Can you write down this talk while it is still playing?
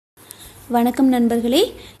வணக்கம் நண்பர்களே,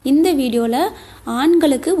 இந்த வீடியோவில்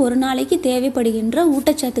ஆண்களுக்கு ஒரு நாளைக்கு தேவைப்படுகின்ற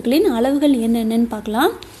ஊட்டச்சத்துக்களின் அளவுகள் என்னென்னு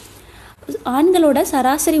பார்க்கலாம். ஆண்களோட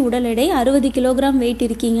சராசரி உடல் எடை 60 கிலோகிராம் வெயிட்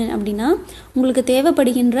இருக்கீங்க அப்படின்னா உங்களுக்கு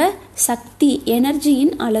தேவைப்படுகின்ற சக்தி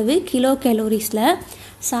எனர்ஜியின் அளவு கிலோ கேலோரிஸில்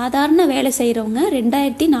சாதாரண வேலை செய்கிறவங்க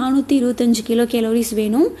 2425 கிலோ கேலோரிஸ்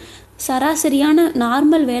வேணும். சராசரியான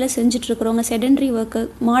நார்மல் வேலை செஞ்சிட்ருக்கிறவங்க செடென்ட்ரி ஒர்க்கர்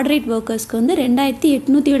மாடரேட் ஒர்க்கர்ஸ்க்கு வந்து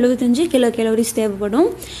 2875 கிலோ கேலோரிஸ் தேவைப்படும்.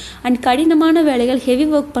 அண்ட் கடினமான வேலைகள் ஹெவி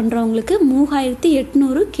ஒர்க் பண்ணுறவங்களுக்கு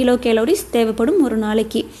 3800 கிலோ கேலோரிஸ் தேவைப்படும் ஒரு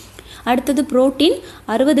நாளைக்கு. அடுத்தது புரோட்டீன்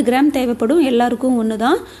 60 கிராம் தேவைப்படும், எல்லாருக்கும் ஒன்று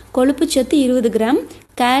தான். கொழுப்புச்சத்து 20 கிராம்,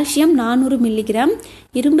 கால்சியம் 400 மில்லிகிராம்,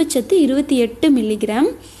 இரும்புச்சத்து 28 milligram,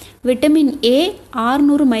 vitamin A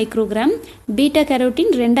 600 microgram, beta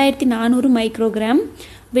carotene 2400 microgram,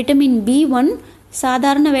 vitamin B1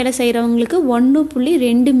 சாதாரண வேலை செய்கிறவங்களுக்கு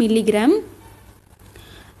 1.2 மில்லிகிராம்,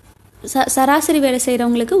 சராசரி வேலை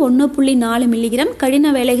செய்கிறவங்களுக்கு 1.4 மில்லிகிராம்,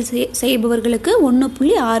 கடின வேலை செய்பவர்களுக்கு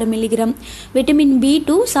 1.6 மில்லிகிராம், விட்டமின்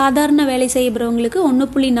B2 சாதாரண வேலை செய்பவர்களுக்கு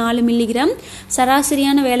 1.4 மில்லிகிராம்,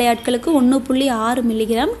 சராசரியான வேலையாட்களுக்கு 1.6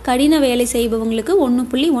 மில்லிகிராம், கடின வேலை செய்பவங்களுக்கு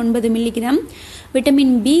 1.9 milligram,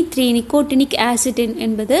 vitamin B3 nicotinic acid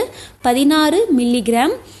என்பது 16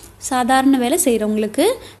 மில்லிகிராம் சாதாரண வேலை செய்கிறவங்களுக்கு,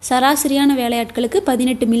 சராசரியான வேலையாட்களுக்கு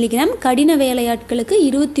 18 மில்லிகிராம், கடின வேலையாட்களுக்கு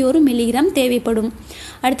 21 மில்லிகிராம் தேவைப்படும்.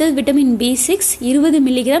 அடுத்தது விட்டமின் B6 20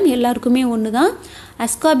 மில்லிகிராம், எல்லாருக்குமே ஒன்று தான்.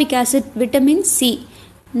 Ascorbic acid vitamin C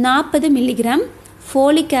 40 milligram,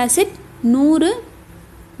 folic acid 100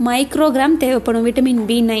 microgram தேவைப்படும். Vitamin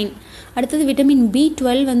B9. அடுத்தது விட்டமின்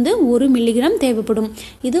B12 வந்து 1 மில்லிகிராம் தேவைப்படும்.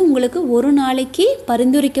 இது உங்களுக்கு ஒரு நாளைக்கு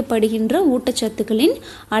பரிந்துரைக்கப்படுகின்ற ஊட்டச்சத்துக்களின்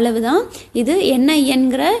அளவு தான். இது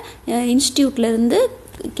NINங்கிற இன்ஸ்டியூட்லேருந்து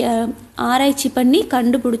ஆராய்ச்சி பண்ணி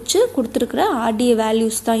கண்டுபிடிச்சி கொடுத்துருக்குற RDA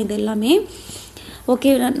வேல்யூஸ் தான் இது எல்லாமே.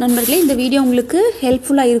 ஓகே நண்பர்களே, இந்த வீடியோ உங்களுக்கு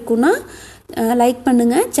ஹெல்ப்ஃபுல்லாக இருக்குன்னா லைக்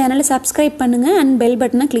பண்ணுங்கள், சேனலை சப்ஸ்கிரைப் பண்ணுங்கள் அண்ட் பெல்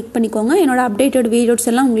பட்டனை கிளிக் பண்ணிக்கோங்க. என்னோடய அப்டேட்டட் வீடியோஸ்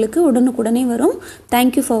எல்லாம் உங்களுக்கு உடனுக்குடனே வரும்.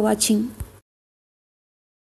 தேங்க்யூ ஃபார் வாட்சிங்.